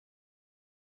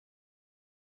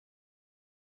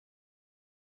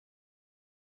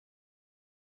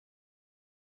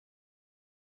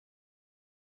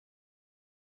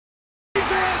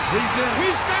He's in.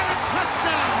 He's got a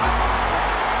touchdown.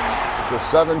 It's a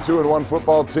 7-2-1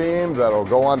 football team that'll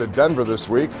go on to Denver this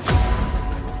week.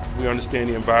 We understand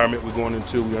the environment we're going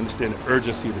into. We understand the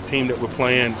urgency of the team that we're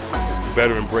playing. We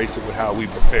better embrace it with how we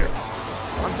prepare.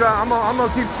 I'm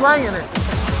gonna keep slanging it.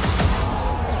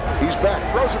 He's back,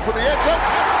 throws it for the end zone,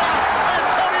 touchdown,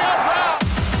 Antonio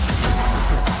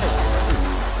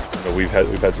Brown.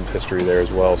 We've had some history there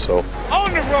as well. So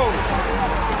On the road.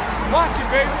 Watch it,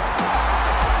 baby.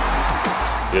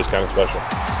 it is kind of special.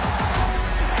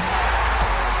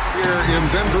 Here in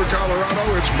Denver, Colorado,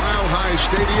 it's Mile High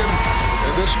Stadium,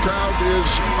 and this crowd is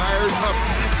fired up.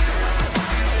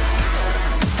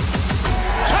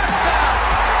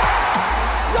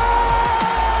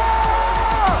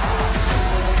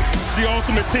 The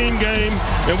ultimate team game,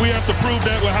 and we have to prove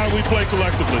that with how we play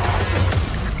collectively.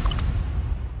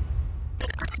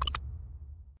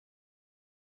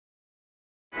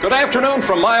 Good afternoon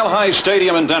from Mile High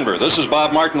Stadium in Denver. This is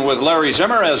Bob Martin with Larry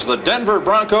Zimmer as the Denver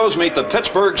Broncos meet the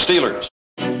Pittsburgh Steelers.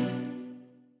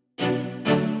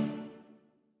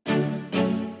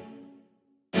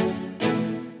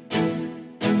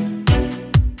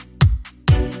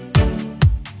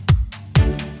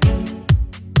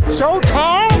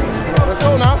 Showtime! Let's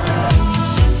go now.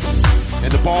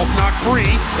 And the ball's knocked free,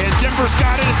 and Denver's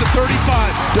got it at the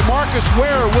 35. DeMarcus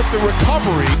Ware with the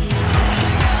recovery.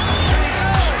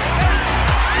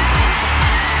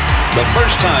 The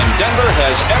first time Denver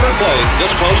has ever played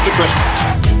this close to Christmas.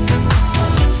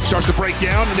 Starts to break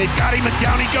down, and they've got him, and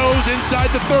down he goes inside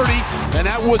the 30, and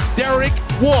that was Derek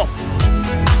Wolfe.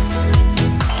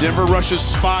 Denver rushes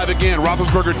 5 again.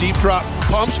 Roethlisberger deep drop,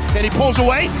 pumps, and he pulls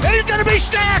away, and he's going to be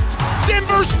stacked!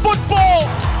 Denver's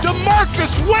football!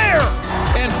 DeMarcus Ware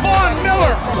and Von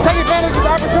Miller. Take advantage of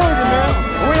the opportunity, man.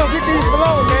 We don't get these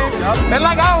below, man. And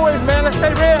like always, man, let's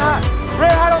stay red hot.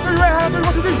 Red hot on 3, red hot on 3,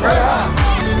 what you do? Red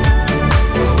hot.